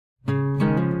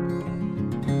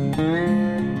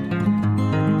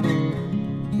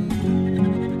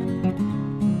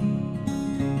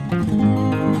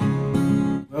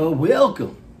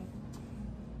Welcome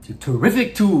to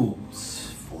Terrific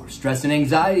Tools for Stress and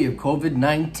Anxiety of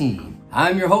COVID-19.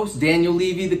 I'm your host, Daniel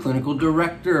Levy, the Clinical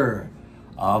Director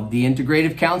of the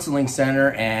Integrative Counseling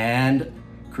Center and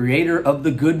creator of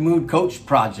the Good Mood Coach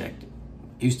Project.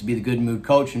 It used to be the Good Mood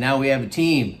Coach, and now we have a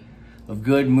team of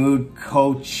Good Mood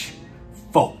Coach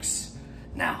folks.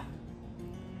 Now,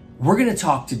 we're going to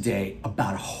talk today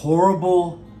about a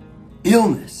horrible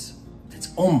illness that's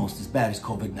almost as bad as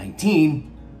COVID-19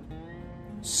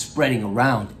 spreading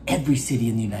around every city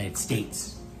in the United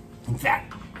States. In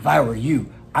fact, if I were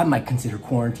you, I might consider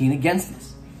quarantine against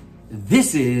this.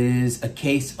 This is a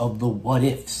case of the what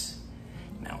ifs.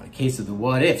 Now, in a case of the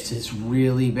what ifs, it's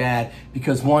really bad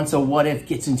because once a what if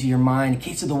gets into your mind, a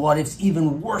case of the what ifs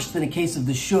even worse than a case of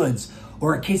the shoulds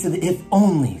or a case of the if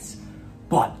onlys.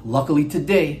 But luckily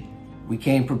today, we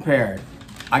came prepared.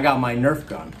 I got my Nerf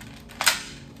gun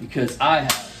because I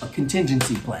have a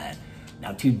contingency plan.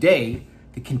 Now today,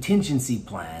 the contingency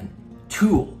plan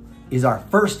tool is our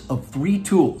first of 3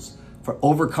 tools for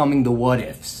overcoming the what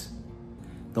ifs.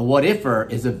 The what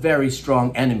ifer is a very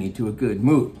strong enemy to a good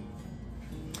mood.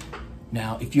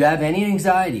 Now, if you have any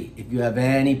anxiety, if you have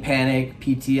any panic,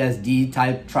 PTSD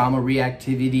type trauma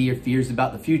reactivity or fears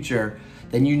about the future,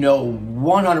 then you know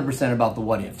 100% about the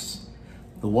what ifs.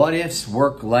 The what ifs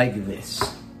work like this.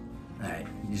 All right,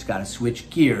 you just gotta switch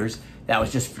gears. That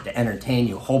was just to entertain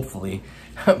you, hopefully.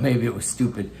 Maybe it was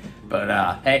stupid, but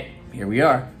hey, here we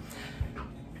are.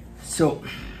 So,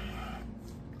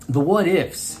 the what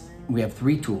ifs, we have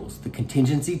 3 tools: the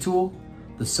contingency tool,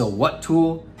 the so what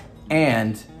tool,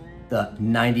 and the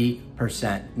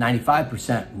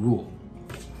 95% rule.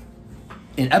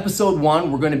 In episode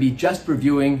 1, we're gonna be just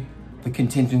reviewing the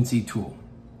contingency tool.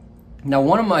 Now,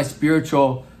 one of my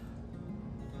spiritual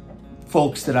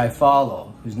folks that I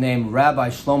follow, who's named Rabbi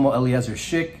Shlomo Eliezer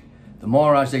Schick, the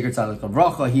Morash Zecher Tzaddik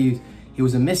Livracha, he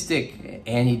was a mystic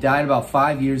and he died about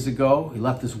 5 years ago. He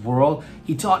left this world.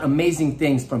 He taught amazing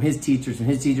things from his teachers, from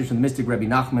the mystic Rabbi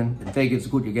Nachman,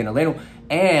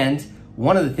 and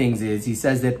one of the things is he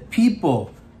says that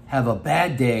people have a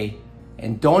bad day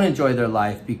and don't enjoy their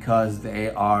life because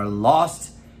they are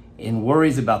lost in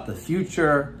worries about the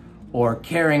future or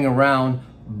carrying around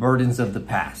burdens of the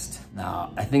past.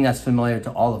 Now, I think that's familiar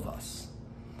to all of us.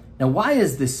 Now, why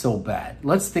is this so bad?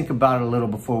 Let's think about it a little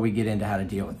before we get into how to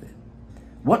deal with it.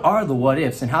 What are the what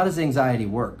ifs and how does anxiety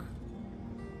work?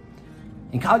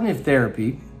 In cognitive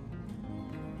therapy,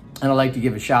 and I'd like to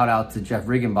give a shout out to Jeff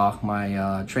Riggenbach,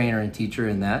 my trainer and teacher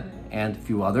in that, and a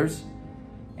few others,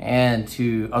 and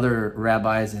to other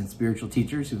rabbis and spiritual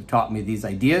teachers who've taught me these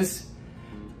ideas.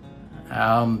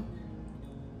 The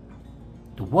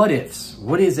what ifs,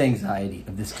 what is anxiety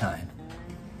of this kind?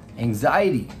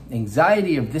 Anxiety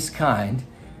of this kind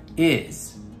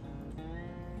is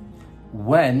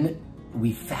when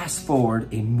we fast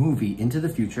forward a movie into the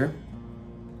future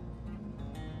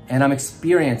and I'm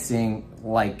experiencing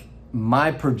like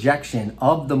my projection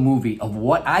of the movie of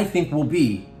what I think will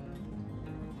be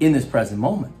in this present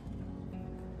moment.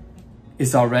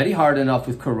 It's already hard enough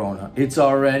with Corona. It's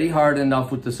already hard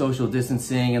enough with the social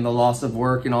distancing and the loss of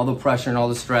work and all the pressure and all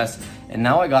the stress. And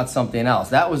now I got something else.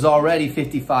 That was already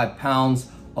 55 pounds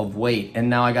of weight. And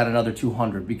now I got another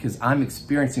 200 because I'm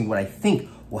experiencing what I think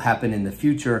will happen in the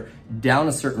future down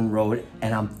a certain road.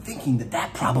 And I'm thinking that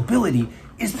that probability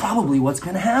is probably what's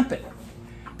going to happen.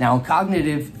 Now, in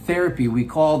cognitive therapy, we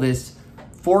call this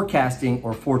forecasting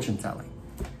or fortune telling.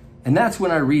 And that's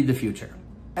when I read the future.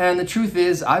 And the truth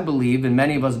is, I believe, and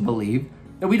many of us believe,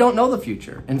 that we don't know the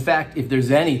future. In fact, if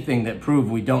there's anything that proves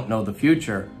we don't know the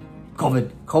future,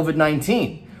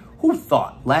 COVID-19. Who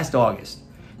thought last August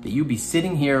that you'd be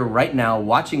sitting here right now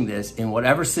watching this in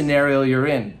whatever scenario you're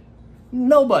in?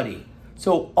 Nobody.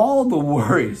 So all the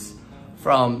worries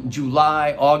from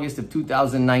July, August of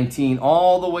 2019,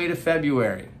 all the way to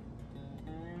February,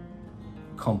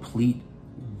 complete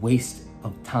waste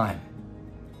of time.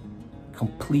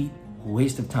 Complete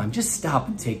waste of time. Just stop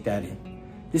and take that in.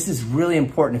 This is really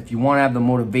important if you want to have the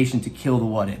motivation to kill the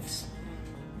what ifs.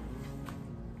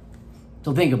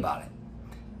 So think about it.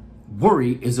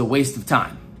 Worry is a waste of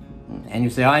time. And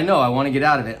you say, I know, I want to get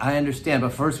out of it. I understand.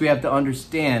 But first we have to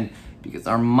understand because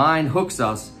our mind hooks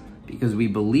us because we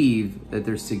believe that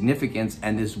there's significance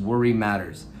and this worry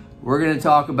matters. We're going to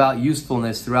talk about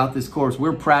usefulness throughout this course.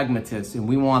 We're pragmatists and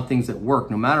we want things that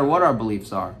work no matter what our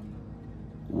beliefs are.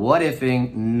 What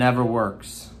ifing never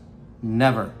works.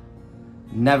 Never.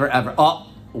 Never, ever.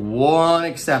 Oh, one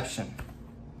exception.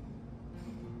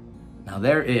 Now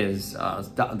there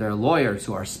are lawyers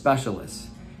who are specialists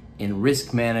in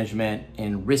risk management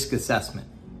and risk assessment.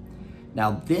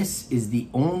 Now, this is the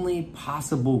only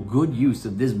possible good use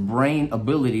of this brain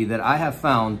ability that I have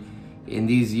found in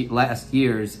these last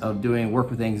years of doing work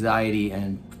with anxiety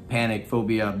and panic,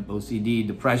 phobia, OCD,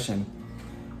 depression.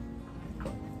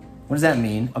 What does that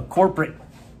mean? A corporate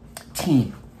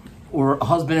team or a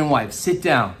husband and wife sit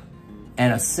down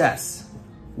and assess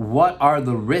what are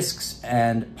the risks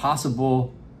and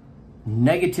possible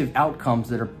negative outcomes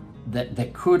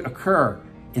that could occur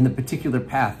in the particular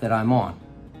path that I'm on.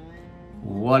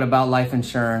 What about life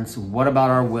insurance? What about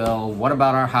our will? What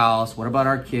about our house? What about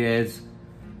our kids?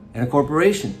 And a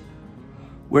corporation.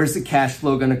 Where's the cash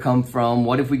flow going to come from?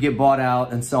 What if we get bought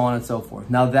out? And so on and so forth.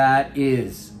 Now that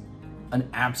is an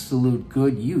absolute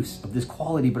good use of this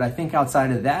quality, but I think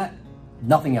outside of that,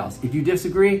 nothing else. If you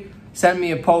disagree, send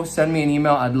me a post, send me an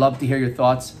email. I'd love to hear your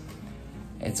thoughts.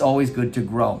 It's always good to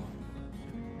grow.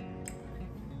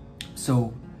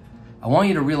 So I want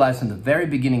you to realize from the very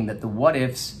beginning that the what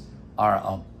ifs are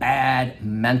a bad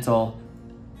mental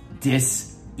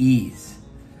dis-ease.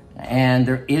 And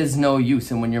there is no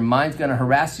use. And when your mind's going to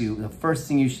harass you, the first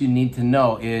thing you should need to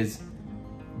know is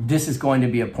this is going to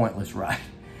be a pointless ride.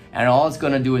 And all it's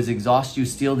going to do is exhaust you,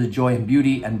 steal the joy and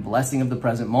beauty and blessing of the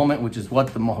present moment, which is what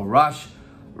the Maharaj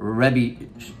Rebbe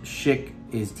Schick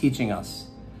is teaching us.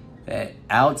 That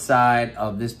outside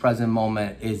of this present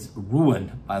moment is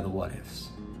ruined by the what ifs.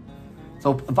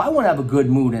 So if I want to have a good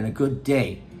mood and a good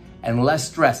day and less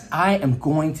stress, I am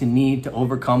going to need to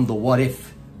overcome the what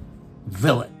if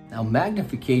villain. Now,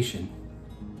 magnification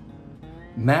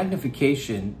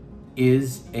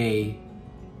is a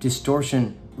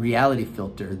distortion reality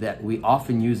filter that we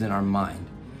often use in our mind.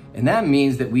 And that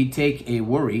means that we take a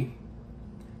worry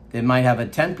that might have a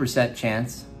 10%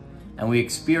 chance and we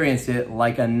experience it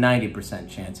like a 90%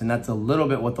 chance. And that's a little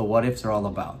bit what the what ifs are all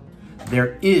about.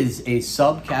 There is a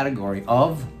subcategory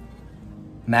of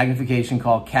magnification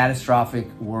called catastrophic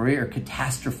worry or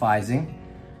catastrophizing.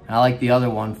 And I like the other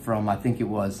one from, I think it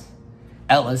was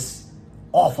Ellis,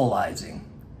 awfulizing.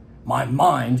 My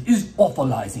mind is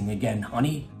awfulizing again,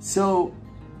 honey. So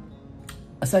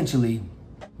essentially,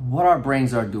 what our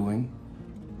brains are doing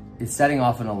is setting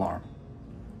off an alarm.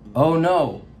 Oh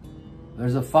no,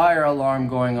 there's a fire alarm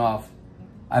going off.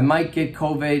 I might get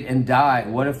COVID and die.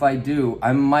 What if I do?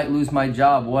 I might lose my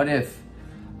job. What if?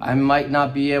 I might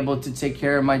not be able to take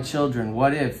care of my children.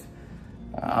 What if?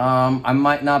 I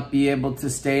might not be able to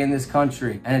stay in this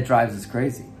country. And it drives us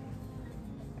crazy.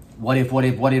 What if, what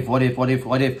if, what if, what if, what if,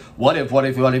 what if, what if, what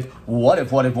if, what if, what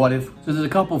if, what if, what if. So there's a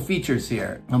couple features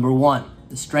here. Number one,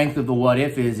 the strength of the what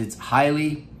if is it's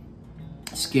highly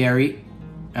scary.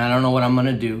 And I don't know what I'm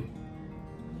gonna do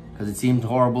because it seems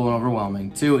horrible and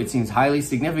overwhelming. Two, it seems highly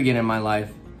significant in my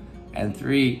life. And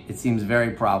three, it seems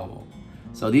very probable.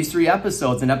 So these 3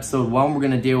 episodes, in episode 1, we're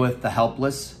gonna deal with the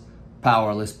helpless,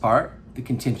 powerless part, the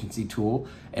contingency tool.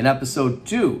 In episode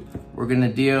 2, we're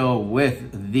gonna deal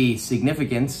with the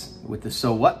significance with the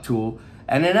so what tool.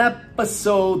 And in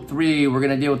episode 3, we're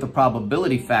gonna deal with the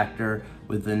probability factor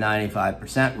with the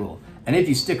 95% rule. And if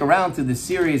you stick around through this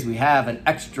series, we have an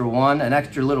extra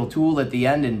little tool at the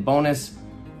end in bonus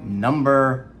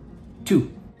number 2.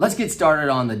 Let's get started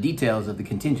on the details of the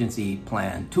contingency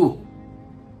plan tool.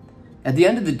 At the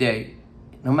end of the day,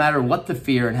 no matter what the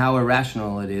fear and how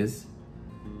irrational it is,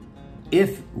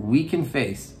 if we can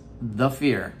face the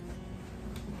fear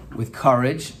with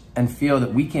courage and feel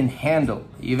that we can handle,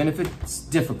 even if it's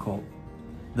difficult,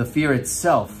 the fear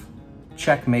itself,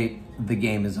 checkmate, the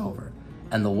game is over.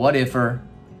 And the what-ifer,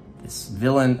 this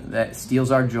villain that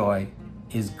steals our joy,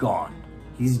 is gone.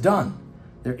 He's done.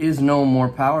 There is no more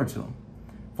power to him.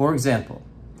 For example,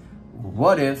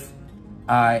 what if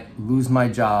I lose my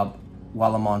job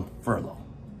while I'm on furlough?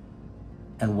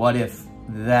 And what if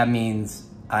that means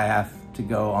I have to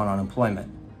go on unemployment?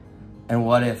 And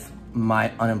what if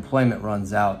my unemployment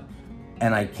runs out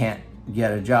and I can't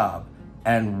get a job?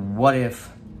 And what if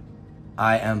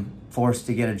I am forced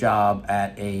to get a job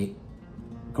at a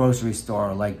grocery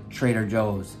store like Trader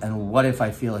Joe's? And what if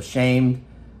I feel ashamed?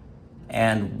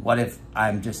 And what if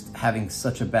I'm just having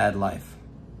such a bad life?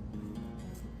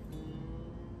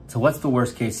 So what's the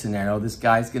worst case scenario? This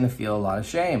guy's gonna feel a lot of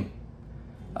shame,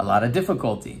 a lot of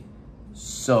difficulty.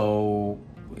 So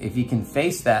if you can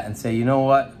face that and say, you know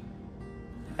what,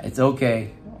 it's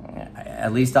okay,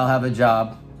 at least I'll have a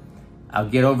job, I'll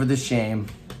get over the shame,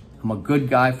 I'm a good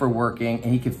guy for working,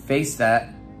 and he can face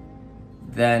that,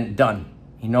 then done.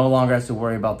 He no longer has to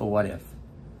worry about the what if.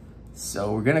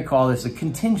 So we're gonna call this a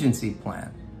contingency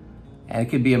plan. And it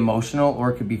could be emotional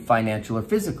or it could be financial or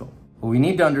physical. What we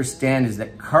need to understand is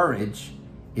that courage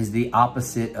is the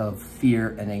opposite of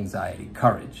fear and anxiety,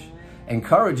 courage. And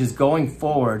courage is going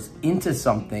forwards into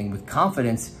something with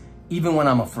confidence, even when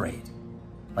I'm afraid.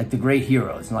 Like the great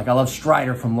heroes. And like I love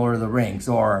Strider from Lord of the Rings,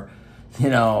 or, you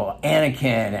know,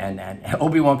 Anakin and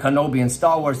Obi-Wan Kenobi in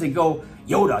Star Wars. They go,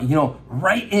 Yoda, you know,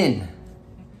 right in.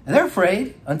 And they're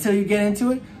afraid until you get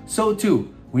into it. So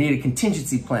too, we need a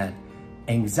contingency plan.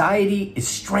 Anxiety is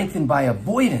strengthened by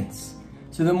avoidance.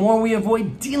 So the more we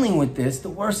avoid dealing with this, the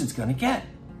worse it's gonna get.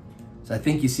 So I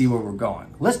think you see where we're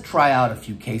going. Let's try out a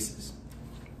few cases.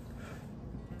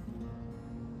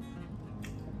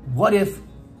 What if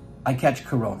I catch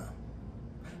corona?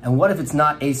 And what if it's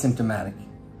not asymptomatic?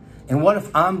 And what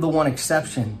if I'm the one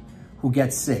exception who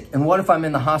gets sick? And what if I'm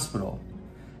in the hospital?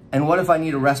 And what if I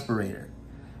need a respirator?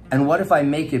 And what if I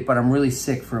make it, but I'm really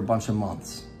sick for a bunch of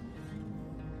months?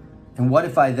 And what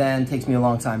if it takes me a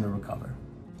long time to recover?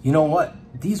 You know what?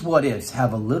 These what ifs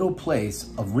have a little place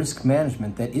of risk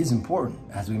management that is important,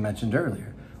 as we mentioned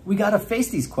earlier. We gotta face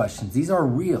these questions. These are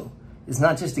real. It's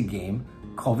not just a game.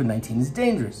 COVID-19 is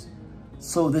dangerous.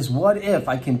 So this what if,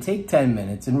 I can take 10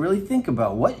 minutes and really think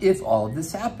about, what if all of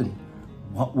this happened?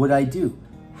 What would I do?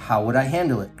 How would I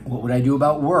handle it? What would I do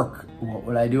about work? What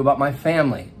would I do about my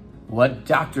family? What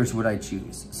doctors would I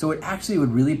choose? So it actually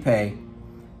would really pay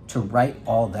to write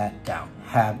all that down.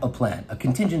 Have a plan, a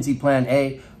contingency plan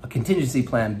A, a contingency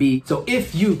plan B. So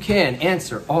if you can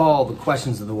answer all the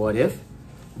questions of the what if,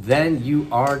 then you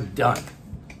are done.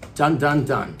 Done, done,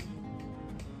 done.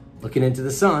 Looking into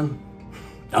the sun.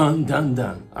 Done, done,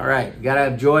 done. All right, you gotta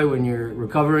have joy when you're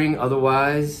recovering.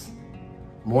 Otherwise,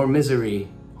 more misery,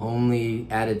 only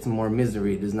added to more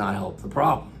misery, does not help the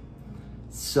problem.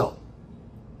 So,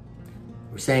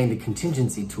 we're saying the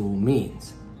contingency tool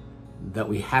means that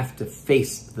we have to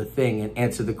face the thing and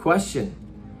answer the question.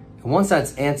 And once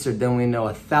that's answered, then we know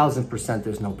 1000%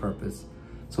 there's no purpose.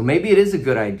 So maybe it is a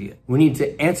good idea. We need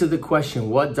to answer the question,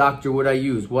 what doctor would I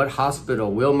use? What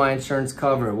hospital? Will my insurance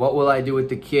cover? What will I do with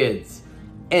the kids?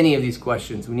 Any of these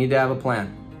questions, we need to have a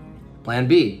plan. Plan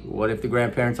B, what if the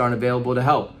grandparents aren't available to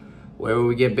help? Where will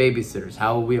we get babysitters?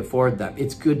 How will we afford them?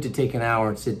 It's good to take an hour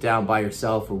and sit down by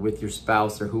yourself or with your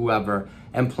spouse or whoever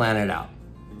and plan it out.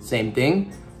 Same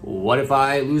thing, what if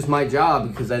I lose my job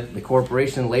because the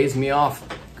corporation lays me off?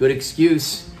 Good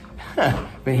excuse.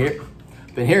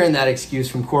 Been hearing that excuse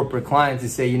from corporate clients to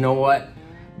say, you know what?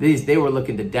 They were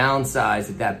looking to downsize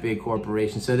at that big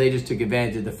corporation, so they just took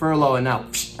advantage of the furlough and now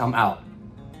I'm out.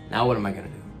 Now what am I gonna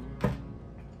do?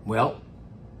 Well,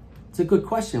 it's a good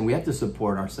question. We have to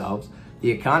support ourselves. The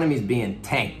economy is being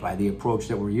tanked by the approach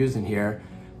that we're using here.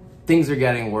 Things are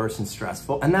getting worse and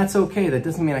stressful, and that's okay. That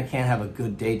doesn't mean I can't have a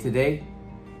good day today.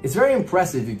 It's very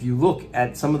impressive if you look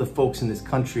at some of the folks in this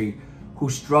country who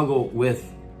struggle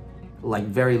with like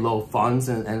very low funds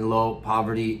and low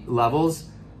poverty levels.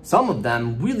 Some of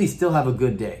them really still have a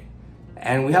good day.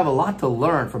 And we have a lot to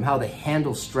learn from how they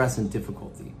handle stress and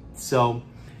difficulty. So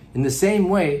in the same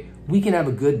way, we can have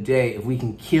a good day if we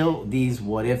can kill these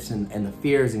what ifs and the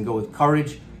fears and go with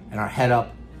courage and our head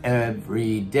up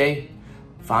every day.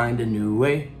 Find a new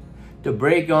way to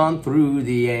break on through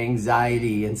the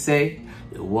anxiety and say,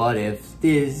 what if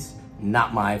is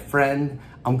not my friend?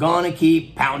 I'm gonna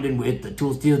keep pounding with the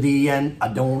tools till the end. I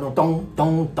don't.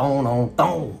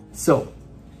 So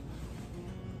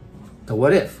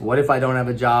what if? What if I don't have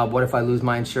a job? What if I lose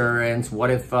my insurance? What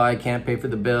if I can't pay for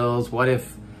the bills? What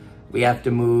if we have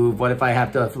to move? What if I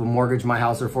have to mortgage my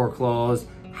house or foreclose?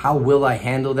 How will I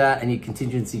handle that? I need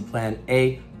contingency plan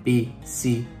A, B,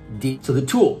 C, D. So the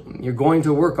tool you're going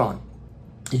to work on,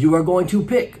 you are going to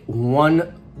pick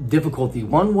one difficulty,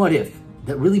 one what if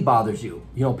that really bothers you.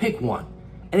 You know, pick one.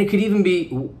 And it could even be,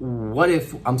 what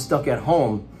if I'm stuck at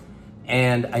home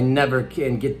and I never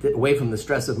can get away from the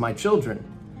stress of my children?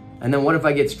 And then what if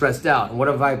I get stressed out? And what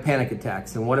if I have panic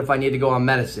attacks? And what if I need to go on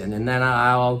medicine? And then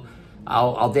I'll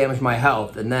damage my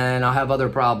health. And then I'll have other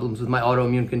problems with my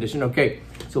autoimmune condition. Okay,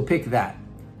 so pick that.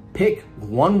 Pick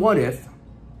one what if,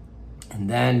 and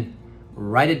then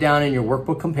write it down in your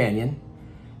workbook companion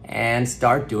and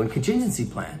start doing contingency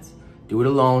plans. Do it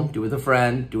alone, do it with a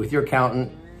friend, do it with your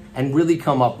accountant, and really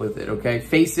come up with it, okay?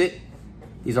 Face it.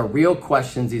 These are real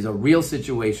questions. These are real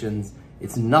situations.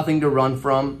 It's nothing to run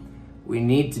from. We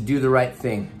need to do the right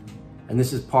thing, and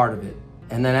this is part of it.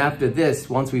 And then after this,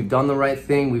 once we've done the right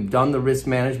thing, we've done the risk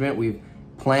management, we've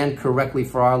planned correctly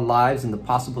for our lives and the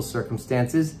possible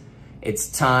circumstances, it's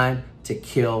time to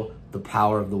kill the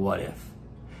power of the what if.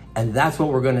 And that's what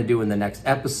we're gonna do in the next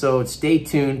episode. Stay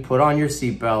tuned, put on your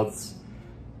seatbelts,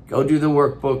 go do the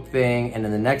workbook thing, and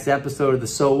in the next episode of the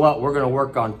So What, we're gonna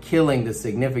work on killing the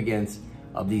significance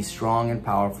of these strong and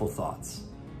powerful thoughts.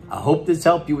 I hope this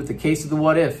helped you with the case of the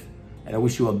what if, and I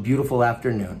wish you a beautiful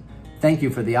afternoon. Thank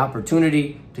you for the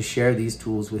opportunity to share these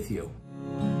tools with you.